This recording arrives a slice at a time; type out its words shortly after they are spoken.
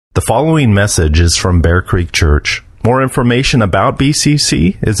The following message is from Bear Creek Church. More information about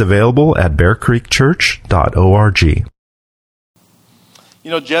BCC is available at bearcreekchurch.org. You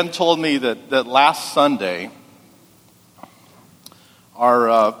know, Jen told me that last Sunday,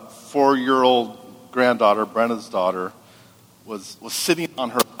 our 4-year-old granddaughter, Brenna's daughter, was sitting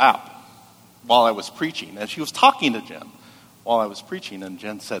on her lap while I was preaching. And she was talking to Jen while I was preaching. And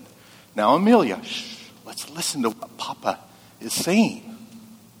Jen said, "Now, Amelia, let's listen to what Papa is saying."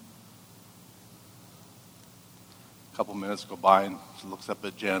 A couple minutes go by and she looks up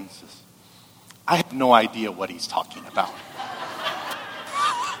at Jen and says, "I have no idea what he's talking about."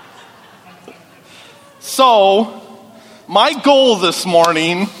 So, my goal this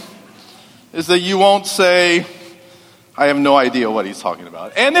morning is that you won't say, "I have no idea what he's talking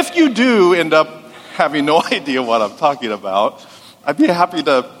about." And if you do end up having no idea what I'm talking about, I'd be happy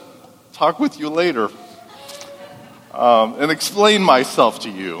to talk with you later and explain myself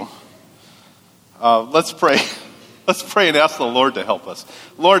to you. Let's pray. Let's pray and ask the Lord to help us.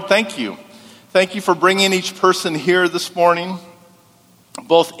 Lord, thank you. Thank you for bringing each person here this morning,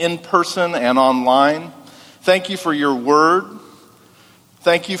 both in person and online. Thank you for your word.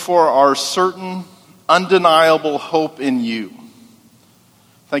 Thank you for our certain, undeniable hope in you.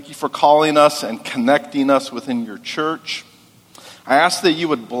 Thank you for calling us and connecting us within your church. I ask that you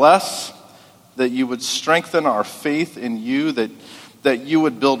would bless, that you would strengthen our faith in you, that you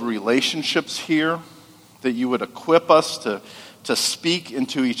would build relationships here, that you would equip us to speak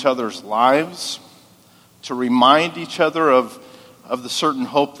into each other's lives, to remind each other of the certain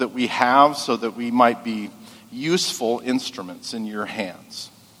hope that we have so that we might be useful instruments in your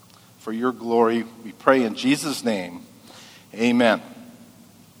hands. For your glory, we pray in Jesus' name. Amen.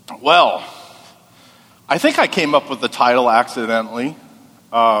 Well, I think I came up with the title accidentally.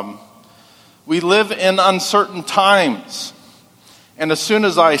 We live in uncertain times. And as soon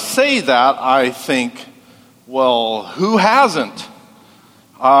as I say that, I think, well, who hasn't?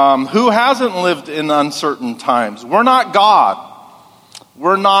 Who hasn't lived in uncertain times? We're not God.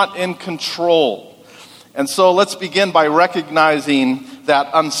 We're not in control. And so let's begin by recognizing that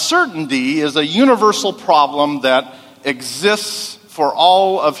uncertainty is a universal problem that exists for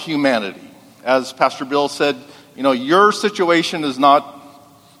all of humanity. As Pastor Bill said, you know, your situation is not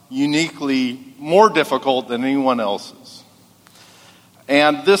uniquely more difficult than anyone else's.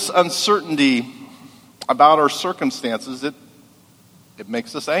 And this uncertainty about our circumstances, it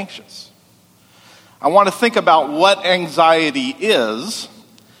makes us anxious. I want to think about what anxiety is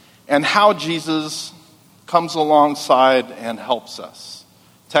and how Jesus comes alongside and helps us.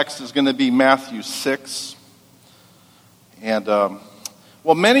 Text is going to be Matthew 6. And,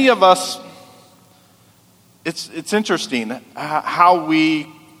 well, many of us, it's interesting how we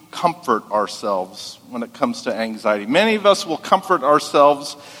comfort ourselves when it comes to anxiety. Many of us will comfort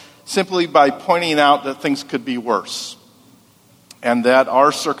ourselves simply by pointing out that things could be worse and that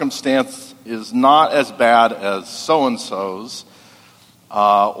our circumstance is not as bad as so-and-so's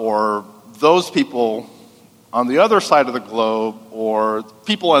or those people on the other side of the globe or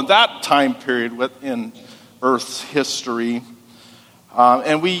people in that time period within Earth's history.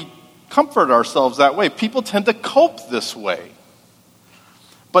 And we comfort ourselves that way. People tend to cope this way.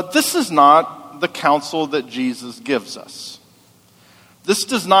 But this is not the counsel that Jesus gives us. This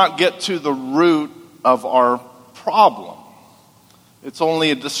does not get to the root of our problem. It's only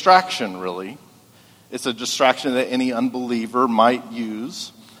a distraction, really. It's a distraction that any unbeliever might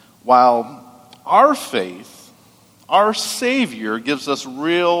use, while our faith, our Savior, gives us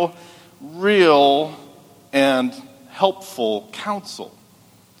real and helpful counsel.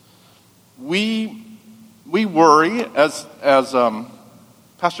 We worry, as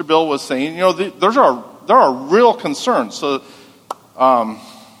Pastor Bill was saying, you know, there are real concerns. So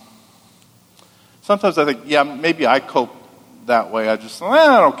sometimes I think, yeah, maybe I cope that way. I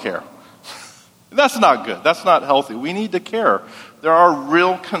don't care. That's not good. That's not healthy. We need to care. There are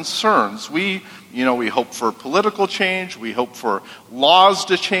real concerns. We hope for political change. We hope for laws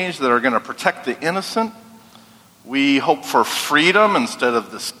to change that are going to protect the innocent. We hope for freedom instead of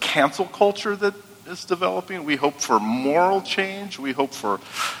this cancel culture that is developing. We hope for moral change. We hope for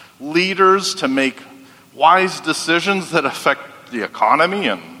leaders to make wise decisions that affect the economy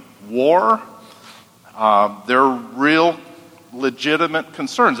and war. They're real, legitimate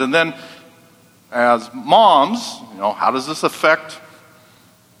concerns. And then, as moms, how does this affect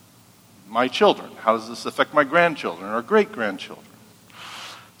my children? How does this affect my grandchildren or great-grandchildren?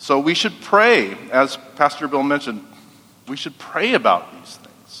 So we should pray, as Pastor Bill mentioned, we should pray about these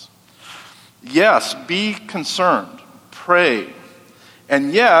things. Yes, be concerned, pray.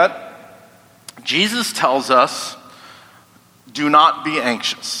 And yet, Jesus tells us do not be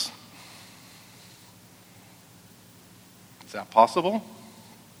anxious. Is that possible?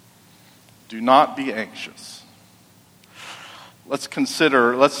 Do not be anxious. Let's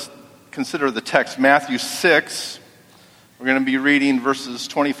consider the text, Matthew 6. We're going to be reading verses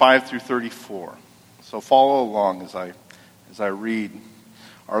 25 through 34. So follow along as I read.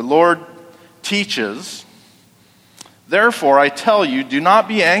 Our Lord teaches, "Therefore I tell you, do not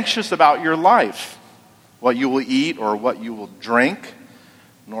be anxious about your life, what you will eat or what you will drink,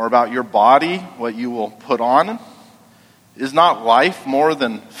 nor about your body, what you will put on. Is not life more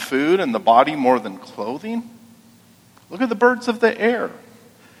than food and the body more than clothing? Look at the birds of the air.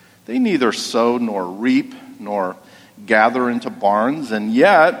 They neither sow nor reap nor gather into barns, and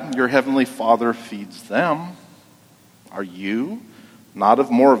yet your heavenly Father feeds them. Are you not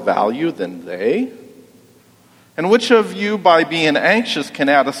of more value than they? And which of you, by being anxious, can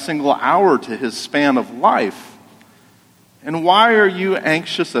add a single hour to his span of life? And why are you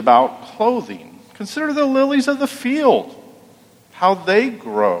anxious about clothing? Consider the lilies of the field, how they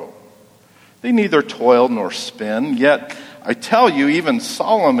grow. They neither toil nor spin, yet I tell you, even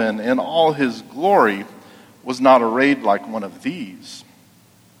Solomon in all his glory was not arrayed like one of these.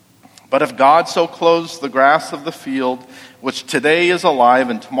 But if God so clothes the grass of the field, which today is alive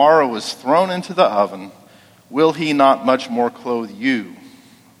and tomorrow is thrown into the oven, will he not much more clothe you,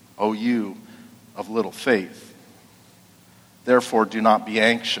 O you of little faith? Therefore do not be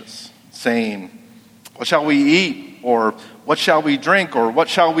anxious, saying, what shall we eat? Or what shall we drink? Or what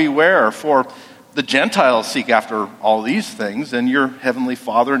shall we wear? For the Gentiles seek after all these things, and your heavenly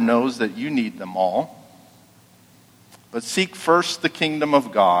Father knows that you need them all. But seek first the kingdom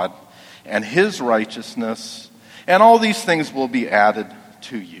of God and his righteousness, and all these things will be added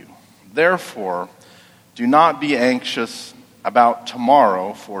to you. Therefore, do not be anxious about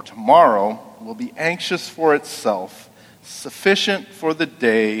tomorrow, for tomorrow will be anxious for itself. Sufficient for the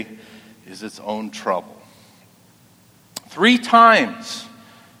day is its own trouble. Three times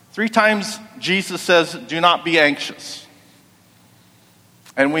Jesus says, do not be anxious.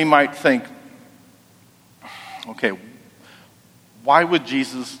 And we might think, okay, why would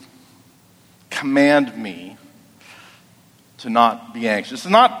Jesus command me to not be anxious?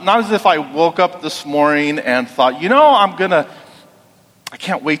 It's not as if I woke up this morning and thought, I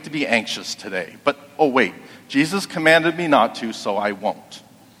can't wait to be anxious today. But, oh wait, Jesus commanded me not to, so I won't.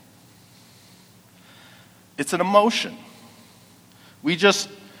 It's an emotion. We just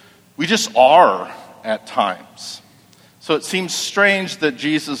are at times. So it seems strange that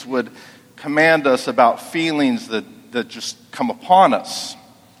Jesus would command us about feelings that just come upon us.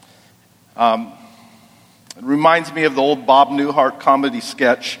 It reminds me of the old Bob Newhart comedy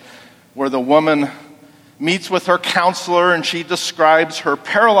sketch where the woman meets with her counselor and she describes her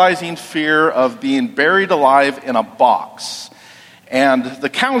paralyzing fear of being buried alive in a box. And the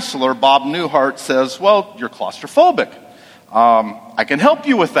counselor, Bob Newhart, says, well, you're claustrophobic. I can help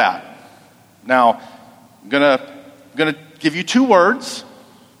you with that. Now, I'm gonna give you 2 words.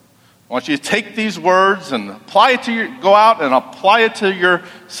 I want you to take these words and go out and apply it to your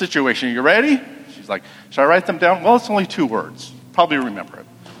situation. Are you ready? She's like, should I write them down? Well, it's only 2 words. Probably remember it.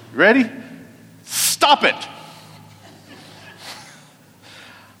 You ready? Stop it.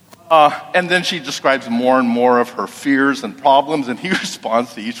 And then she describes more and more of her fears and problems, and he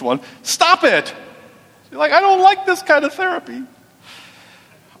responds to each one, stop it. She's like, I don't like this kind of therapy.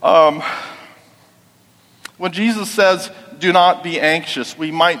 When Jesus says, do not be anxious,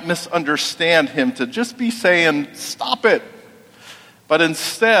 we might misunderstand him to just be saying, stop it. But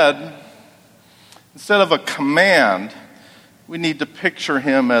instead of a command, we need to picture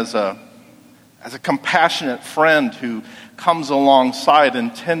him as a compassionate friend who comes alongside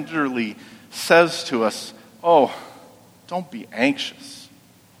and tenderly says to us, oh, don't be anxious.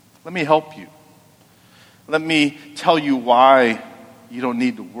 Let me help you. Let me tell you why you don't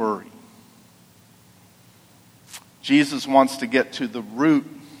need to worry. Jesus wants to get to the root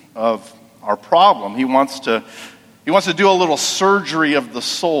of our problem. He wants to do a little surgery of the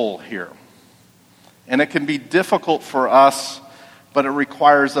soul here. And it can be difficult for us, but it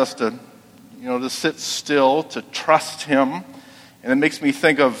requires us to sit still, to trust him. And it makes me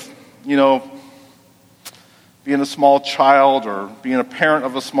think of, being a small child or being a parent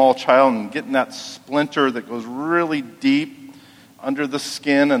of a small child and getting that splinter that goes really deep under the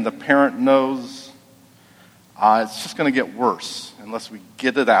skin and the parent knows it's just going to get worse unless we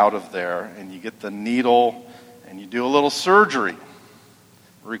get it out of there, and you get the needle and you do a little surgery. It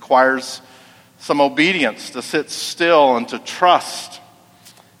requires some obedience to sit still and to trust.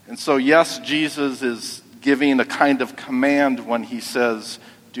 And so, yes, Jesus is giving a kind of command when he says,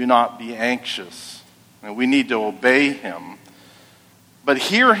 do not be anxious. And we need to obey him. but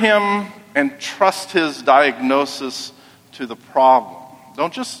hear him and trust his diagnosis to the problem.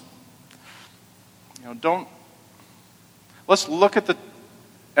 Don't just, let's look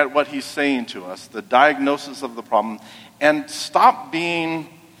at what he's saying to us, the diagnosis of the problem, and stop being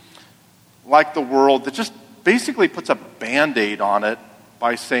like the world that just basically puts a Band-Aid on it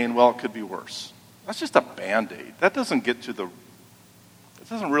by saying, well, it could be worse. That's just a Band-Aid. That doesn't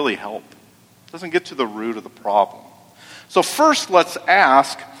really help. It doesn't get to the root of the problem. So first, let's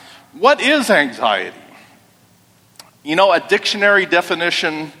ask, what is anxiety? A dictionary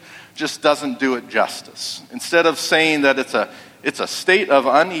definition just doesn't do it justice. Instead of saying that it's a state of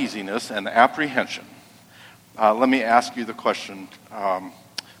uneasiness and apprehension, let me ask you the question.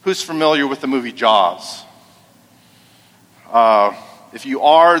 Who's familiar with the movie Jaws? If you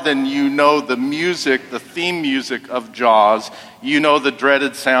are, then you know the music, the theme music of Jaws. You know the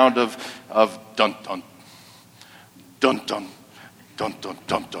dreaded sound of dun dun dun dun dun dun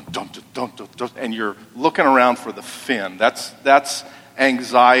dun dun dun dun dun dun, and you're looking around for the fin. That's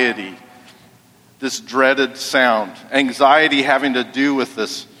anxiety. This dreaded sound. Anxiety having to do with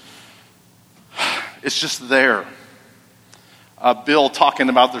this. It's just there. Bill talking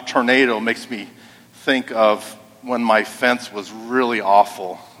about the tornado makes me think of when my fence was really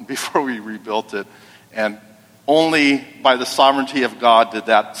awful before we rebuilt it. And only by the sovereignty of God did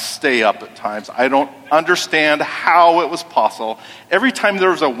that stay up at times. I don't understand how it was possible. Every time there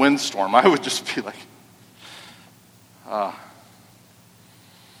was a windstorm, I would just be like,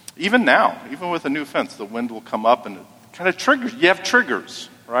 even now, even with a new fence, the wind will come up and it kind of triggers. You have triggers,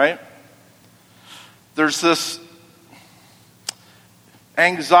 right? There's this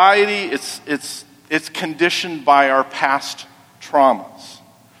anxiety, it's conditioned by our past traumas.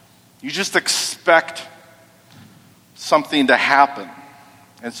 You just expect something to happen,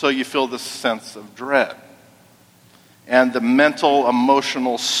 and so you feel this sense of dread. And the mental,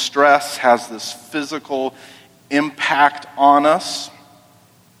 emotional stress has this physical impact on us.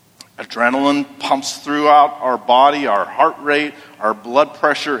 Adrenaline pumps throughout our body, our heart rate, our blood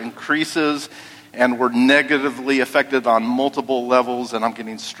pressure increases, and we're negatively affected on multiple levels, and I'm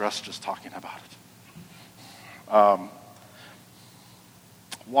getting stressed just talking about it.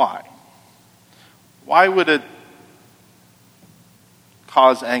 Why? Why would it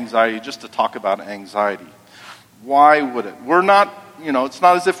cause anxiety just to talk about anxiety? Why would it? We're not, it's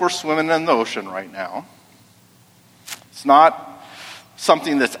not as if we're swimming in the ocean right now. It's not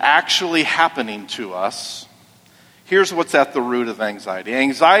something that's actually happening to us. Here's what's at the root of anxiety.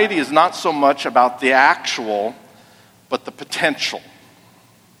 Anxiety is not so much about the actual, but the potential.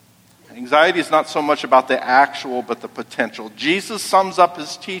 Anxiety is not so much about the actual, but the potential. Jesus sums up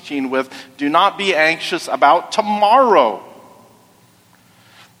his teaching with, do not be anxious about tomorrow.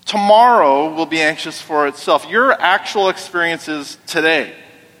 Tomorrow will be anxious for itself. Your actual experience is today,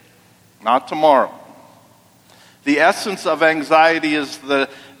 not tomorrow. The essence of anxiety is the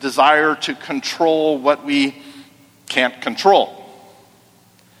desire to control what we can't control.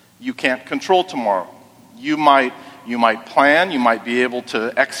 You can't control tomorrow. You might plan, you might be able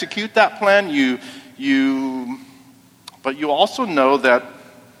to execute that plan, but you also know that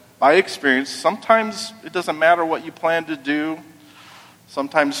by experience, sometimes it doesn't matter what you plan to do.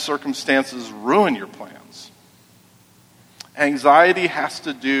 Sometimes circumstances ruin your plans. Anxiety has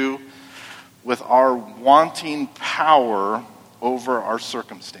to do with our wanting power over our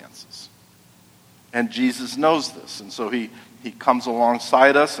circumstances. And Jesus knows this. And so he comes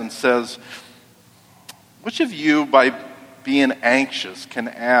alongside us and says, which of you, by being anxious, can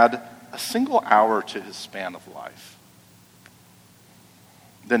add a single hour to his span of life?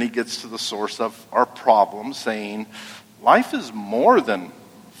 Then he gets to the source of our problem, saying, life is more than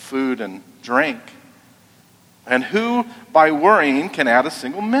food and drink. And who, by worrying, can add a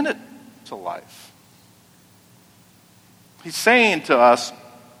single minute to life? He's saying to us,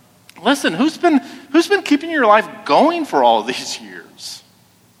 listen, who's been keeping your life going for all these years?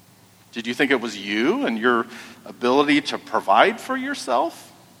 Did you think it was you and your ability to provide for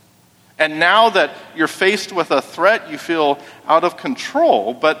yourself? And now that you're faced with a threat, you feel out of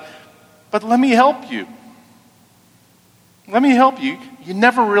control. But let me help you. Let me help you. You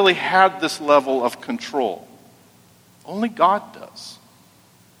never really had this level of control. Only God does.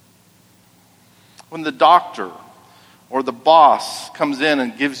 When the doctor or the boss comes in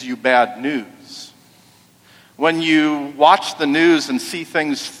and gives you bad news, when you watch the news and see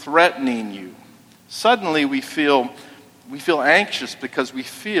things threatening you, suddenly we feel anxious because we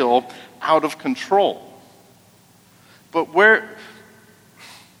feel out of control. But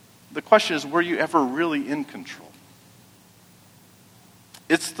the question is, were you ever really in control?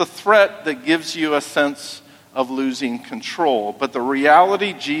 It's the threat that gives you a sense of losing control. But the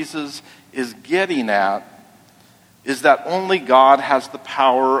reality Jesus is getting at is that only God has the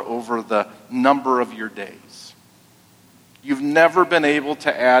power over the number of your days. You've never been able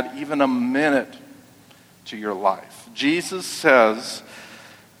to add even a minute to your life. Jesus says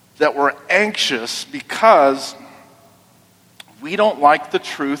that we're anxious because we don't like the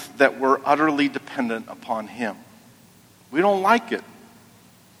truth that we're utterly dependent upon Him. We don't like it.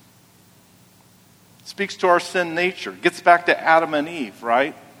 It speaks to our sin nature. It gets back to Adam and Eve,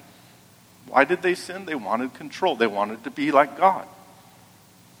 right? Why did they sin? They wanted control. They wanted to be like God.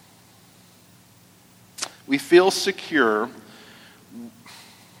 We feel secure.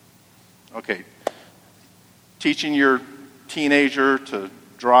 Okay, teaching your teenager to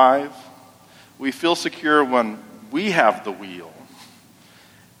drive. We feel secure when we have the wheel,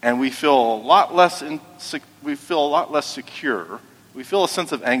 and we feel a lot less secure. We feel a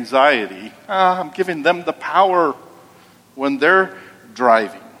sense of anxiety. I'm giving them the power when they're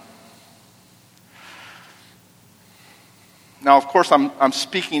driving. Now, of course, I'm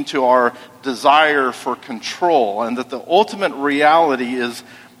speaking to our desire for control, and that the ultimate reality is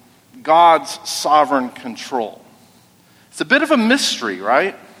God's sovereign control. It's a bit of a mystery,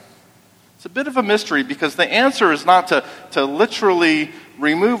 right? It's a bit of a mystery because the answer is not to literally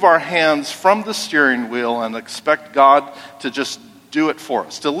remove our hands from the steering wheel and expect God to just do it for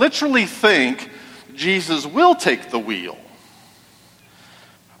us. To literally think Jesus will take the wheel.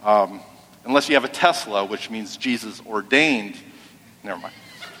 Unless you have a Tesla, which means Jesus ordained. Never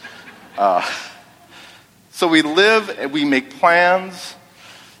mind. So we live and we make plans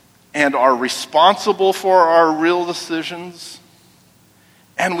and are responsible for our real decisions.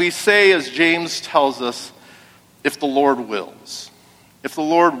 And we say, as James tells us, if the Lord wills. If the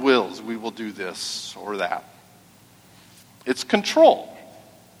Lord wills, we will do this or that. It's control.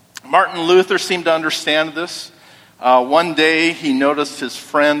 Martin Luther seemed to understand this. One day he noticed his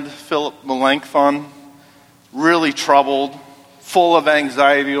friend Philip Melanchthon really troubled, full of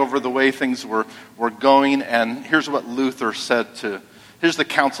anxiety over the way things were going. And here's what Luther said here's the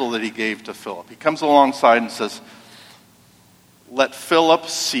counsel that he gave to Philip. He comes alongside and says, let Philip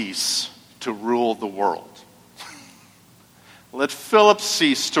cease to rule the world. Let Philip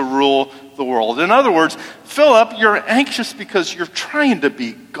cease to rule the world. In other words, Philip, you're anxious because you're trying to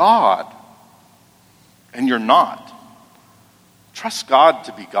be God. And you're not. Trust God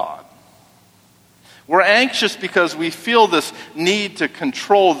to be God. We're anxious because we feel this need to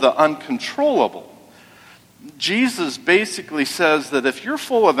control the uncontrollable. Jesus basically says that if you're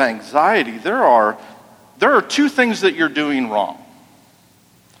full of anxiety, there are two things that you're doing wrong.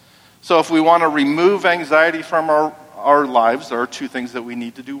 So if we want to remove anxiety from our lives, there are two things that we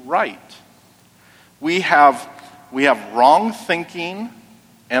need to do right. We have wrong thinking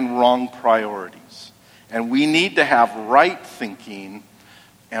and wrong priorities. And we need to have right thinking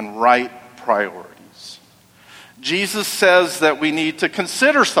and right priorities. Jesus says that we need to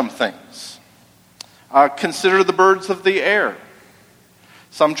consider some things. Consider the birds of the air.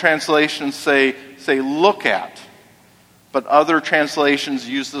 Some translations say look at. But other translations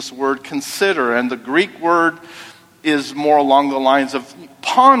use this word consider. And the Greek word is more along the lines of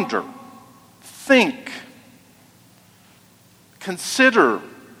ponder, think, consider.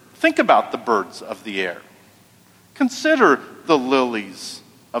 Think about the birds of the air. Consider the lilies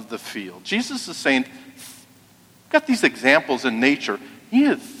of the field. Jesus is saying, you've got these examples in nature. You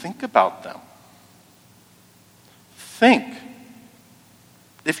need to think about them. Think.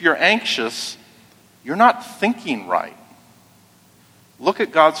 If you're anxious, you're not thinking right. Look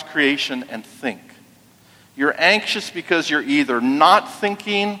at God's creation and think. You're anxious because you're either not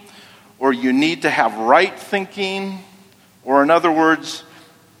thinking or you need to have right thinking, or in other words,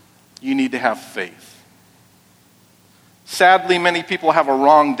 you need to have faith. Sadly, many people have a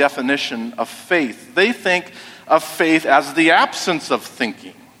wrong definition of faith. They think of faith as the absence of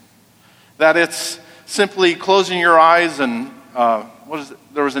thinking. That it's simply closing your eyes and,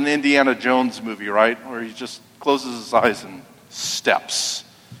 there was an Indiana Jones movie, right? Where he just closes his eyes and steps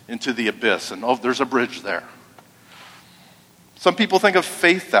into the abyss. And there's a bridge there. Some people think of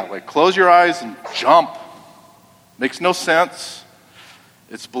faith that way. Close your eyes and jump. Makes no sense.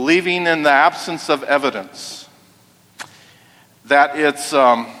 It's believing in the absence of evidence. That it's,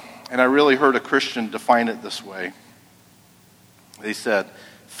 and I really heard a Christian define it this way. They said,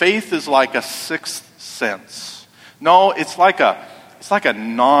 faith is like a sixth sense. No, it's like a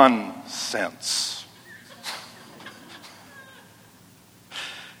nonsense.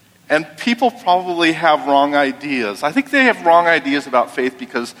 And people probably have wrong ideas. I think they have wrong ideas about faith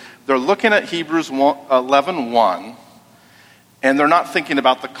because they're looking at Hebrews 11:1, and they're not thinking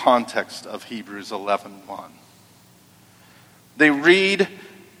about the context of Hebrews 11:1. They read,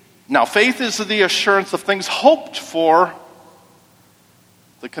 now faith is the assurance of things hoped for,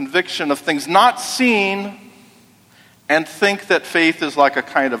 the conviction of things not seen, and think that faith is like a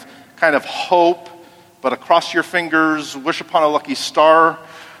kind of hope, but a cross your fingers, wish upon a lucky star,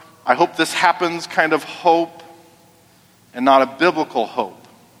 I hope this happens kind of hope, and not a biblical hope.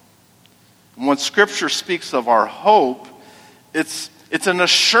 And when Scripture speaks of our hope, it's an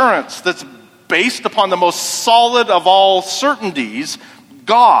assurance that's based upon the most solid of all certainties,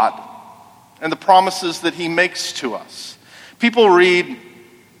 God, and the promises that He makes to us. People read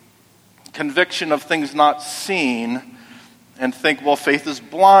conviction of things not seen and think, well, faith is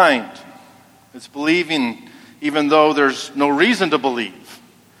blind. It's believing even though there's no reason to believe.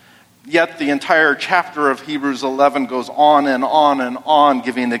 Yet the entire chapter of Hebrews 11 goes on and on and on,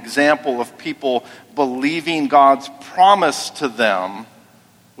 giving an example of people believing God's promise to them,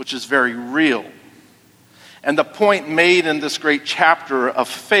 which is very real. And the point made in this great chapter of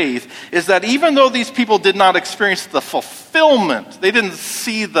faith is that even though these people did not experience the fulfillment, they didn't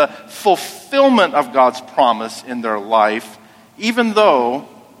see the fulfillment of God's promise in their life, even though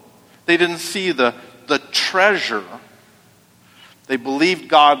they didn't see the treasure, they believed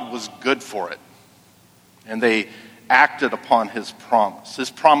God was good for it. And they acted upon His promise.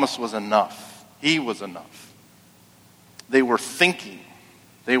 His promise was enough. He was enough. They were thinking.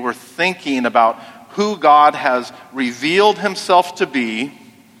 They were thinking about who God has revealed Himself to be,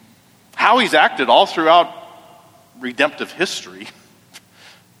 how He's acted all throughout redemptive history,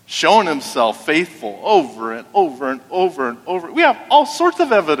 shown Himself faithful over and over and over and over. We have all sorts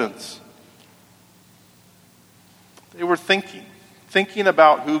of evidence. They were thinking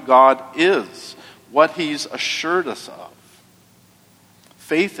about who God is, what He's assured us of.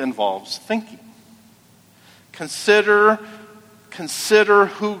 Faith involves thinking. Consider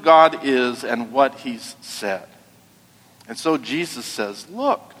who God is and what He's said. And so Jesus says,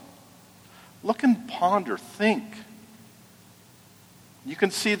 look and ponder, think. You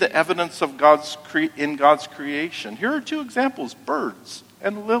can see the evidence of in God's creation. Here are two examples, birds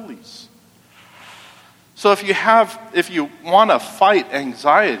and lilies. So if you want to fight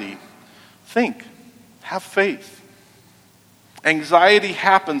anxiety, think, have faith. Anxiety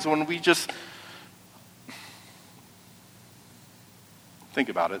happens when we just think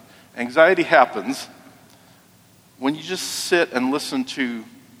about it. Anxiety happens when you just sit and listen to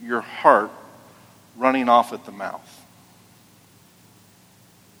your heart running off at the mouth.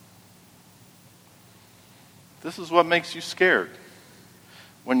 This is what makes you scared.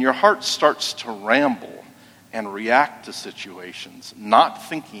 When your heart starts to ramble and react to situations, not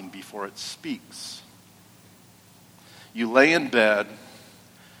thinking before it speaks. You lay in bed,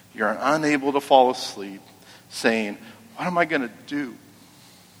 you're unable to fall asleep, saying, what am I going to do?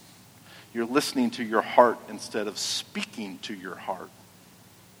 You're listening to your heart instead of speaking to your heart.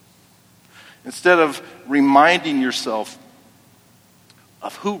 Instead of reminding yourself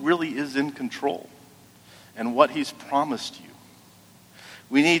of who really is in control and what He's promised you.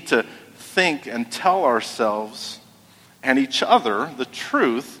 We need to think and tell ourselves and each other the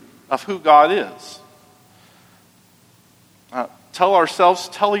truth of who God is. Tell ourselves,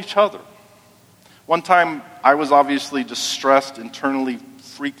 tell each other. One time I was obviously distressed, internally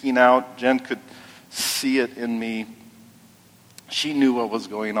freaking out. Jen could see it in me. She knew what was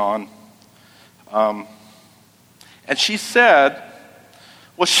going on. And she said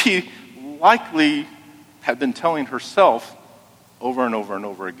what she likely had been telling herself over and over and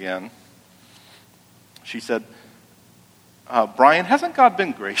over again. She said, Brian, hasn't God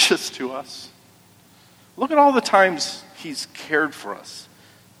been gracious to us? Look at all the times He's cared for us.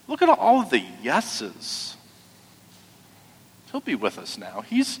 Look at all of the yeses. He'll be with us now.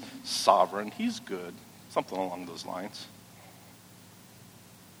 He's sovereign. He's good. Something along those lines.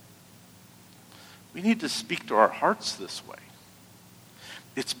 We need to speak to our hearts this way.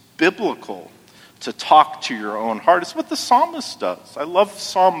 It's biblical to talk to your own heart. It's what the psalmist does. I love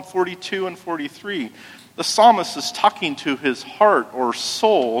Psalm 42 and 43. The psalmist is talking to his heart or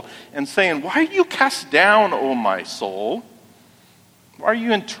soul and saying, why are you cast down, O my soul? Why are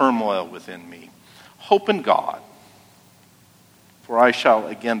you in turmoil within me? Hope in God, for I shall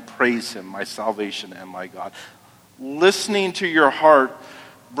again praise Him, my salvation and my God. Listening to your heart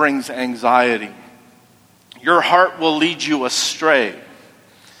brings anxiety. Your heart will lead you astray.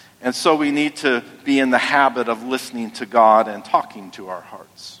 And so we need to be in the habit of listening to God and talking to our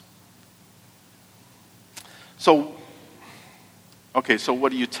hearts. So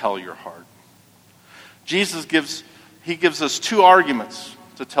what do you tell your heart? Jesus gives us two arguments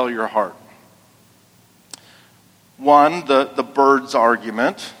to tell your heart. One, the bird's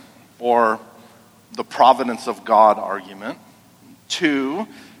argument, or the providence of God argument. 2,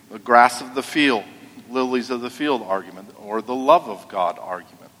 the grass of the field, lilies of the field argument, or the love of God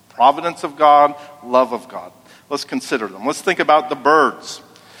argument. Providence of God, love of God. Let's consider them. Let's think about the birds.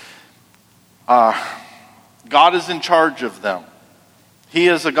 God is in charge of them. He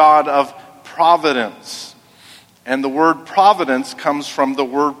is a God of providence. And the word providence comes from the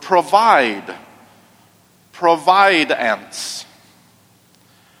word provide. Providence.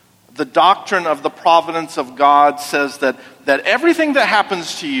 The doctrine of the providence of God says that everything that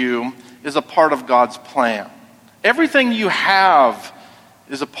happens to you is a part of God's plan. Everything you have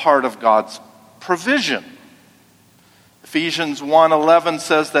is a part of God's provision. Ephesians 1:11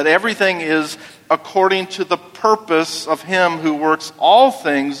 says that everything is according to the purpose of Him who works all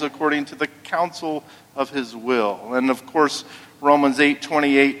things according to the counsel of His will. And of course, Romans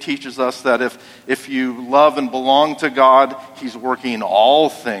 8:28 teaches us that if you love and belong to God, He's working all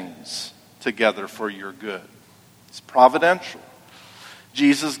things together for your good. It's providential.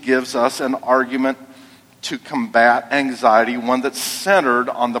 Jesus gives us an argument to combat anxiety, one that's centered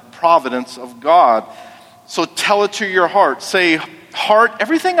on the providence of God. So tell it to your heart. Say, heart,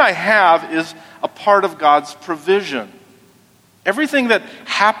 everything I have is a part of God's provision. Everything that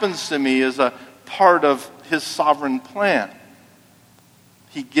happens to me is a part of His sovereign plan.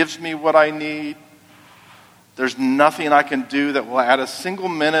 He gives me what I need. There's nothing I can do that will add a single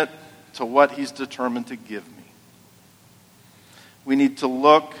minute to what He's determined to give me. We need to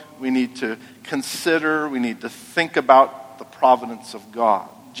look, we need to consider, we need to think about the providence of God.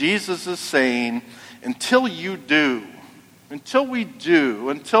 Jesus is saying, until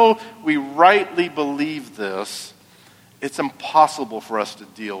we rightly believe this, it's impossible for us to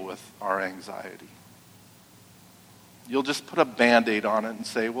deal with our anxiety. You'll just put a Band-Aid on it and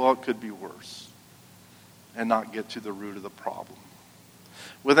say, well, it could be worse, and not get to the root of the problem.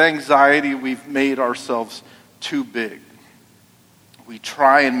 With anxiety, we've made ourselves too big. We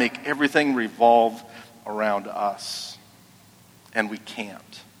try and make everything revolve around us, and we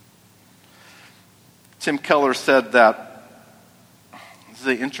can't. Tim Keller said that, this is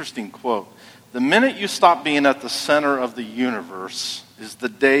an interesting quote, the minute you stop being at the center of the universe is the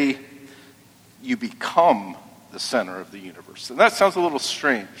day you become the center of the universe. And that sounds a little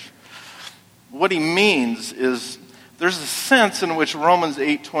strange. What he means is there's a sense in which Romans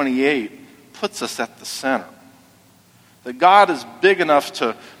 8:28 puts us at the center. That God is big enough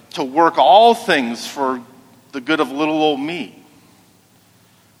to work all things for the good of little old me.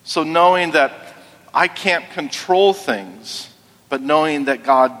 So knowing that I can't control things, but knowing that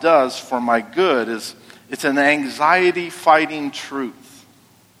God does for my good, it's an anxiety-fighting truth.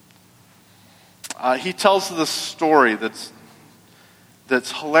 He tells this story that's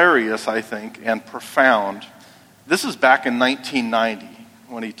hilarious, I think, and profound. This is back in 1990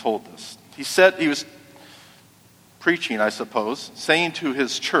 when he told this. He said, he was preaching, I suppose, saying to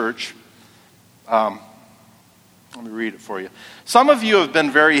his church, let me read it for you. Some of you have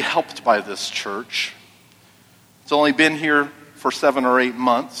been very helped by this church. It's only been here for 7 or 8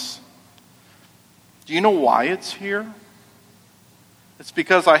 months. Do you know why it's here? It's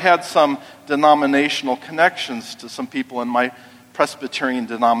because I had some denominational connections to some people in my Presbyterian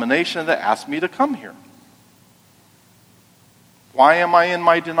denomination that asked me to come here. Why am I in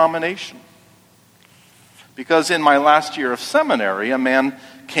my denomination? Because in my last year of seminary, a man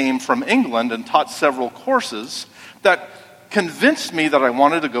came from England and taught several courses that convinced me that I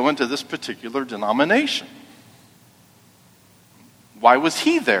wanted to go into this particular denomination. Why was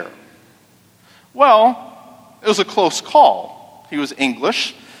he there? Well, it was a close call. He was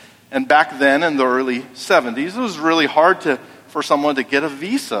English, and back then in the early 70s, it was really hard for someone to get a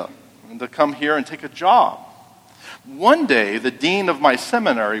visa and to come here and take a job. One day, the dean of my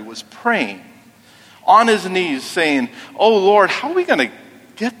seminary was praying on his knees saying, "Oh Lord, how are we going to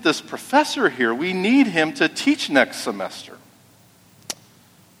get this professor here? We need him to teach next semester."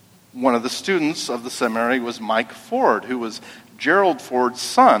 One of the students of the seminary was Mike Ford, who was Gerald Ford's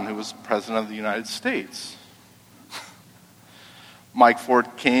son, who was president of the United States. Mike Ford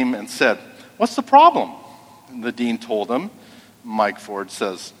came and said, "What's the problem?" And the dean told him. Mike Ford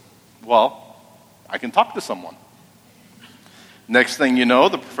says, "Well, I can talk to someone." Next thing you know,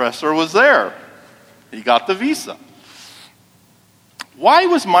 the professor was there. He got the visa. Why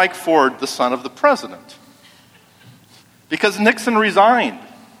was Mike Ford the son of the president? Because Nixon resigned.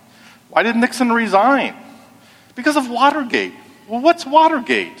 Why did Nixon resign? Because of Watergate. Well, what's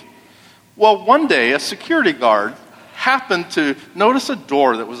Watergate? Well, one day a security guard happened to notice a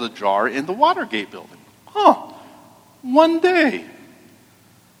door that was ajar in the Watergate building. One day.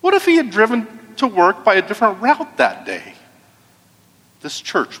 What if he had driven to work by a different route that day? This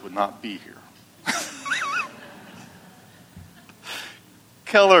church would not be here.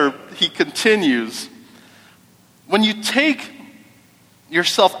 Keller, he continues, when you take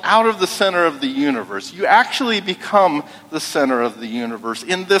yourself out of the center of the universe, you actually become the center of the universe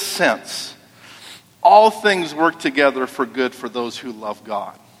in this sense. All things work together for good for those who love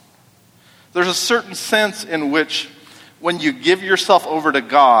God. There's a certain sense in which when you give yourself over to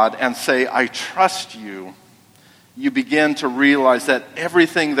God and say, I trust you, you begin to realize that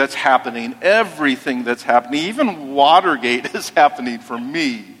everything that's happening, even Watergate is happening for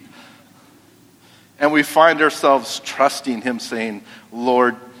me. And we find ourselves trusting him, saying,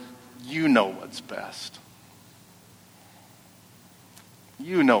 Lord, you know what's best.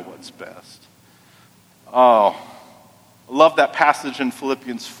 You know what's best. Oh, I love that passage in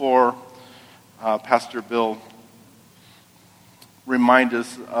Philippians 4. Pastor Bill reminded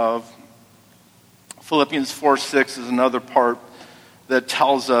us of. Philippians 4:6 is another part that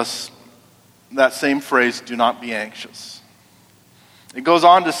tells us that same phrase, do not be anxious. It goes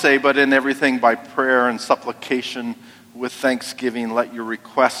on to say, but in everything by prayer and supplication with thanksgiving, let your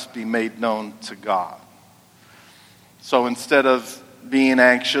requests be made known to God. So instead of being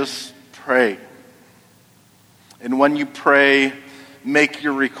anxious, pray. And when you pray, make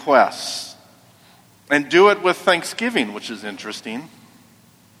your requests. And do it with thanksgiving, which is interesting.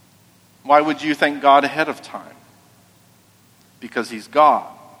 Why would you thank God ahead of time? Because he's God.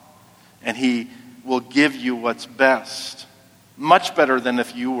 And he will give you what's best. Much better than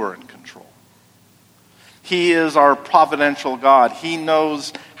if you were in control. He is our providential God. He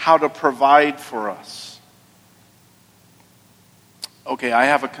knows how to provide for us. Okay, I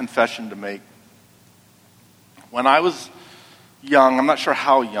have a confession to make. When I was young, I'm not sure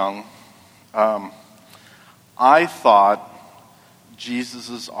how young, I thought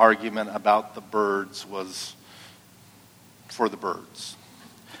Jesus' argument about the birds was for the birds.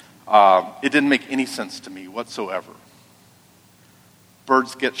 It didn't make any sense to me whatsoever.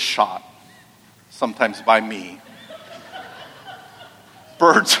 Birds get shot, sometimes by me.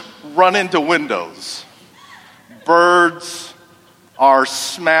 Birds run into windows. Birds are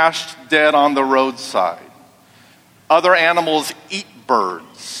smashed dead on the roadside. Other animals eat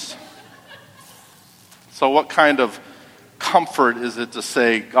birds. So what kind of comfort is it to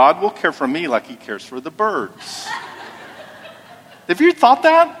say, God will care for me like he cares for the birds? Have you thought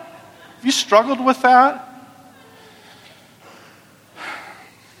that? Have you struggled with that?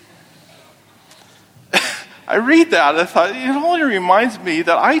 I read that, I thought, it only reminds me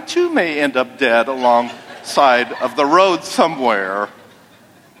that I too may end up dead alongside of the road somewhere.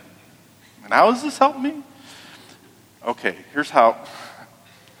 And how does this help me? Okay, here's how.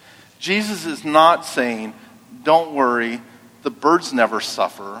 Jesus is not saying, don't worry, the birds never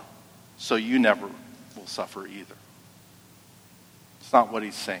suffer, so you never will suffer either. It's not what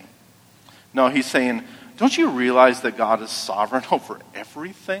he's saying. No, he's saying, don't you realize that God is sovereign over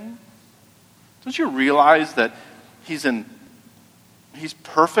everything? Don't you realize that he's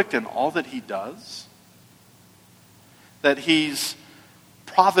perfect in all that he does? That he's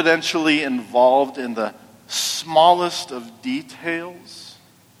providentially involved in the smallest of details,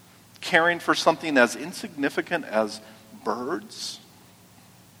 caring for something as insignificant as birds?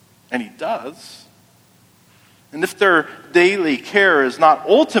 And he does. And if their daily care is not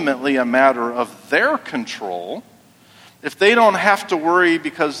ultimately a matter of their control, if they don't have to worry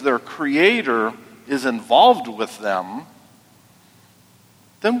because their Creator is involved with them,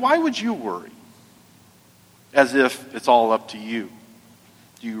 then why would you worry? As if it's all up to you.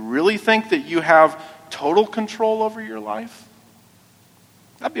 Do you really think that you have total control over your life?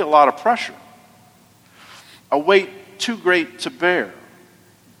 That'd be a lot of pressure. A weight too great to bear.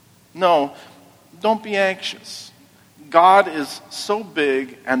 No, don't be anxious. God is so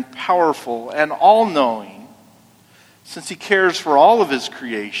big and powerful and all-knowing, since he cares for all of his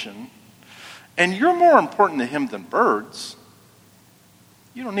creation, and you're more important to him than birds,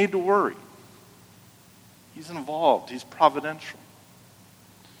 you don't need to worry. He's involved. He's providential.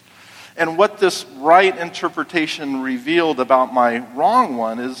 And what this right interpretation revealed about my wrong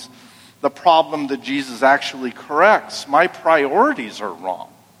one is the problem that Jesus actually corrects. My priorities are wrong.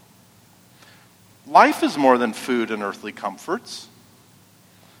 Life is more than food and earthly comforts.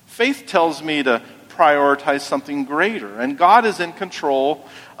 Faith tells me to prioritize something greater. And God is in control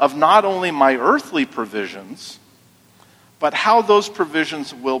of not only my earthly provisions, but how those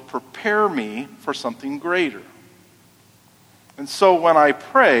provisions will prepare me for something greater. And so when I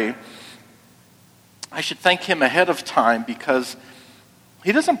pray, I should thank him ahead of time, because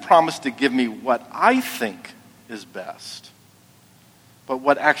he doesn't promise to give me what I think is best, but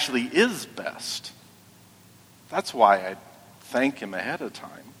what actually is best. That's why I thank him ahead of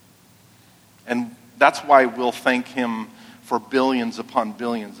time. And that's why we'll thank him for billions upon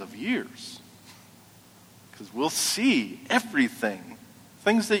billions of years. Because we'll see everything.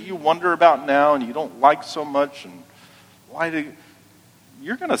 Things that you wonder about now and you don't like so much, and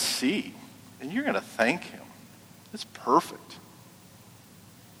you're going to see, and you're going to thank him. It's perfect.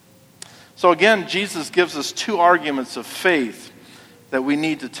 So again, Jesus gives us two arguments of faith that we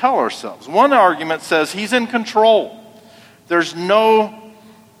need to tell ourselves. One argument says he's in control. There's no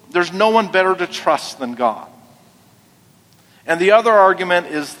one better to trust than God. And the other argument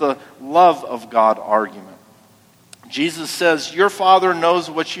is the love of God argument. Jesus says, your Father knows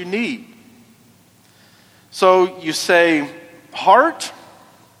what you need. So you say, heart,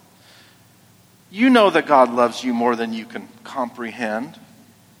 you know that God loves you more than you can comprehend.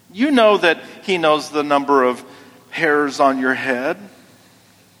 You know that he knows the number of hairs on your head.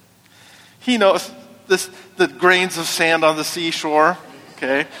 He knows the grains of sand on the seashore.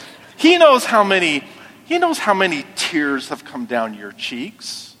 Okay? He knows how many tears have come down your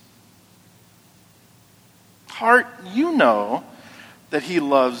cheeks. Heart, you know that he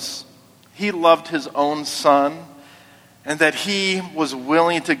loved his own son, and that he was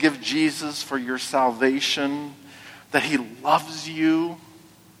willing to give Jesus for your salvation, that he loves you.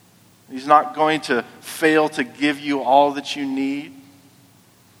 He's not going to fail to give you all that you need.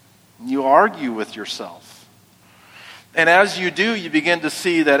 You argue with yourself. And as you do, you begin to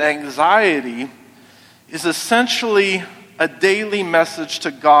see that anxiety is essentially a daily message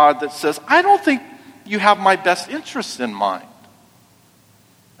to God that says, I don't think you have my best interests in mind.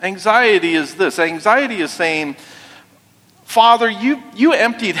 Anxiety is this. Anxiety is saying, Father, you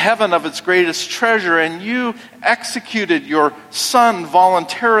emptied heaven of its greatest treasure, and you executed your son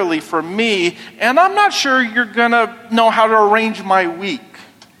voluntarily for me, and I'm not sure you're going to know how to arrange my week.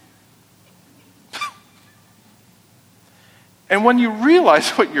 And when you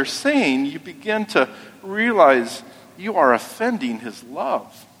realize what you're saying, you begin to realize you are offending his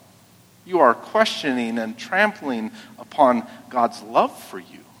love. You are questioning and trampling upon God's love for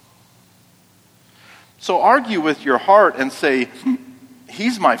you. So argue with your heart and say,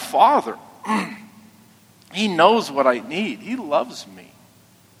 he's my Father. He knows what I need. He loves me.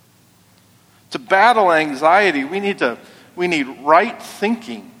 To battle anxiety, we need right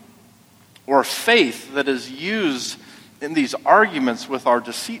thinking or faith that is used in these arguments with our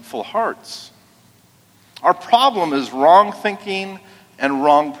deceitful hearts. Our problem is wrong thinking and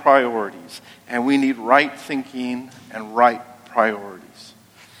wrong priorities. And we need right thinking and right priorities.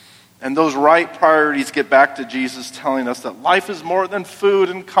 And those right priorities get back to Jesus telling us that life is more than food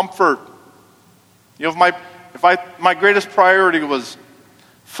and comfort. You know, if my greatest priority was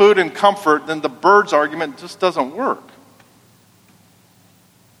food and comfort, then the birds argument just doesn't work.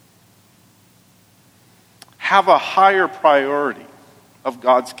 Have a higher priority of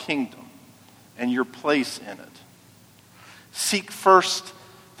God's kingdom and your place in it. Seek first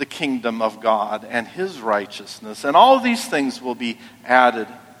the kingdom of God and his righteousness, and all these things will be added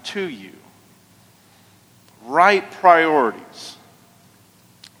to you. Right priorities.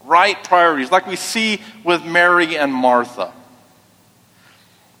 Right priorities, like we see with Mary and Martha.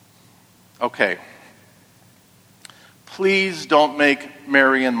 Okay. Please don't make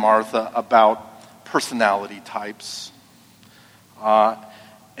Mary and Martha about personality types,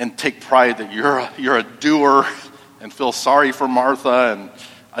 and take pride that you're a doer and feel sorry for Martha and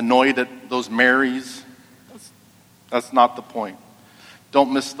annoyed at those Marys. That's not the point.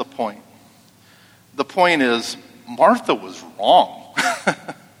 Don't miss the point. The point is, Martha was wrong.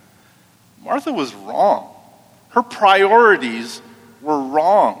 Martha was wrong. Her priorities were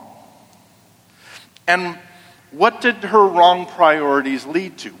wrong. And what did her wrong priorities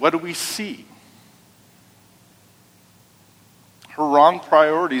lead to? What do we see? Her wrong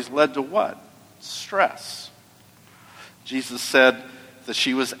priorities led to what? Stress. Jesus said that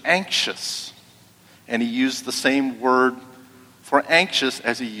she was anxious, and he used the same word for anxious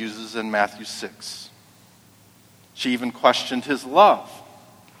as he uses in Matthew 6. She even questioned his love.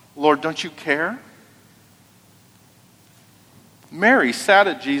 Lord, don't you care? Mary sat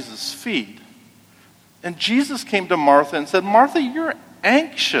at Jesus' feet, and Jesus came to Martha and said, Martha, you're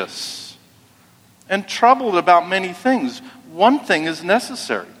anxious and troubled about many things. One thing is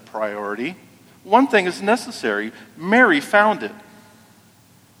necessary, priority. One thing is necessary. Mary found it.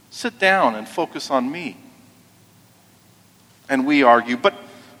 Sit down and focus on me. And we argue, but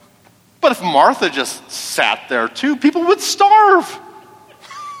if Martha just sat there too, people would starve.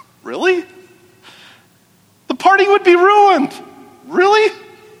 Really? The party would be ruined. Really?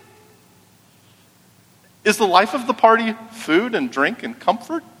 Is the life of the party food and drink and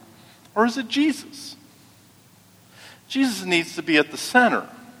comfort? Or is it Jesus? Jesus needs to be at the center.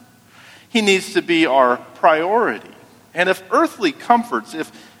 He needs to be our priority. And if earthly comforts,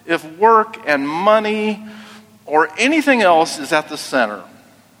 if work and money or anything else is at the center,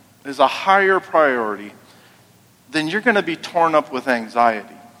 is a higher priority, then you're going to be torn up with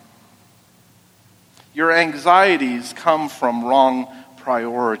anxiety. Your anxieties come from wrong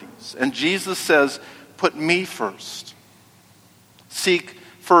priorities. And Jesus says, put me first. Seek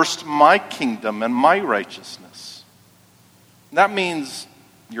first my kingdom and my righteousness. And that means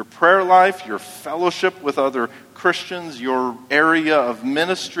your prayer life, your fellowship with other Christians, your area of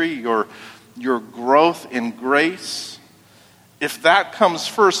ministry, your growth in grace. If that comes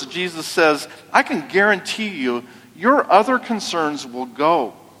first, Jesus says, I can guarantee you, your other concerns will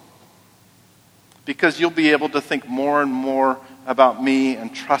go. Because you'll be able to think more and more about me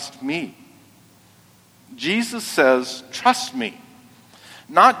and trust me. Jesus says, trust me.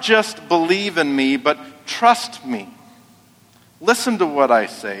 Not just believe in me, but trust me. Listen to what I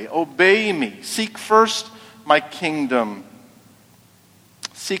say. Obey me. Seek first my kingdom.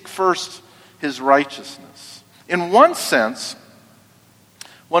 Seek first his righteousness. In one sense,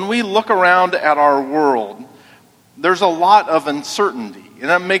 when we look around at our world, there's a lot of uncertainty. And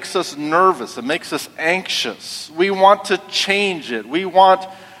that makes us nervous. It makes us anxious. We want to change it. We want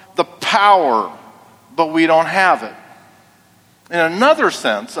the power, but we don't have it. In another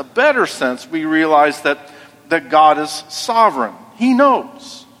sense, a better sense, we realize that God is sovereign. He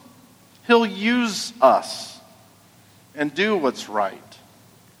knows. He'll use us and do what's right.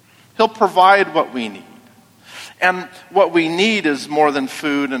 He'll provide what we need. And what we need is more than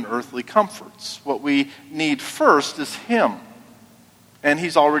food and earthly comforts. What we need first is him. And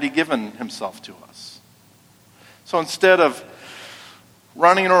he's already given himself to us. So instead of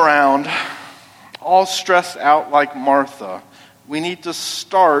running around all stressed out like Martha, we need to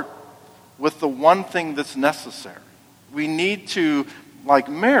start with the one thing that's necessary. We need to, like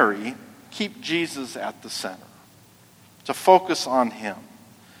Mary, keep Jesus at the center. To focus on him.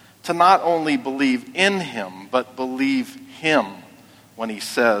 To not only believe in him, but believe him when he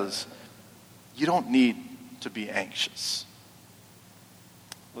says, you don't need to be anxious.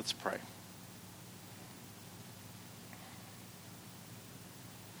 Let's pray.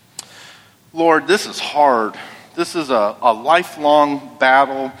 Lord, this is hard. This is a lifelong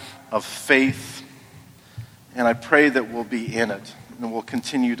battle of faith. And I pray that we'll be in it and we'll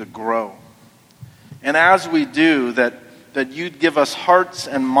continue to grow. And as we do, that you'd give us hearts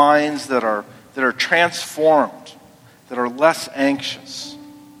and minds that are transformed, that are less anxious.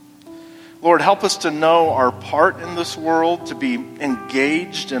 Lord, help us to know our part in this world, to be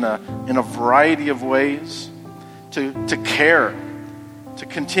engaged in a variety of ways, to care, to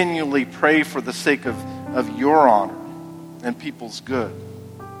continually pray for the sake of your honor and people's good.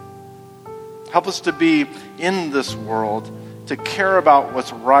 Help us to be in this world, to care about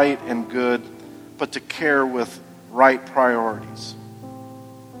what's right and good, but to care with right priorities,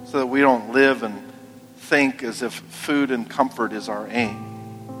 so that we don't live and think as if food and comfort is our aim.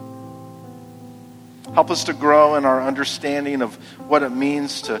 Help us to grow in our understanding of what it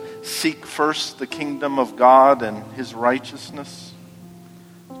means to seek first the kingdom of God and his righteousness,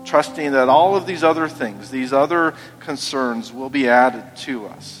 trusting that all of these other things, these other concerns will be added to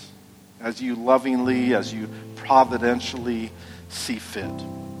us as you lovingly, as you providentially see fit.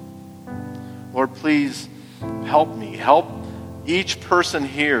 Lord, please help me, help each person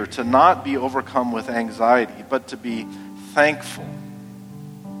here to not be overcome with anxiety, but to be thankful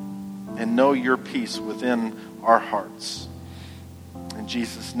and know your peace within our hearts. In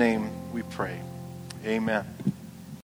Jesus' name we pray. Amen.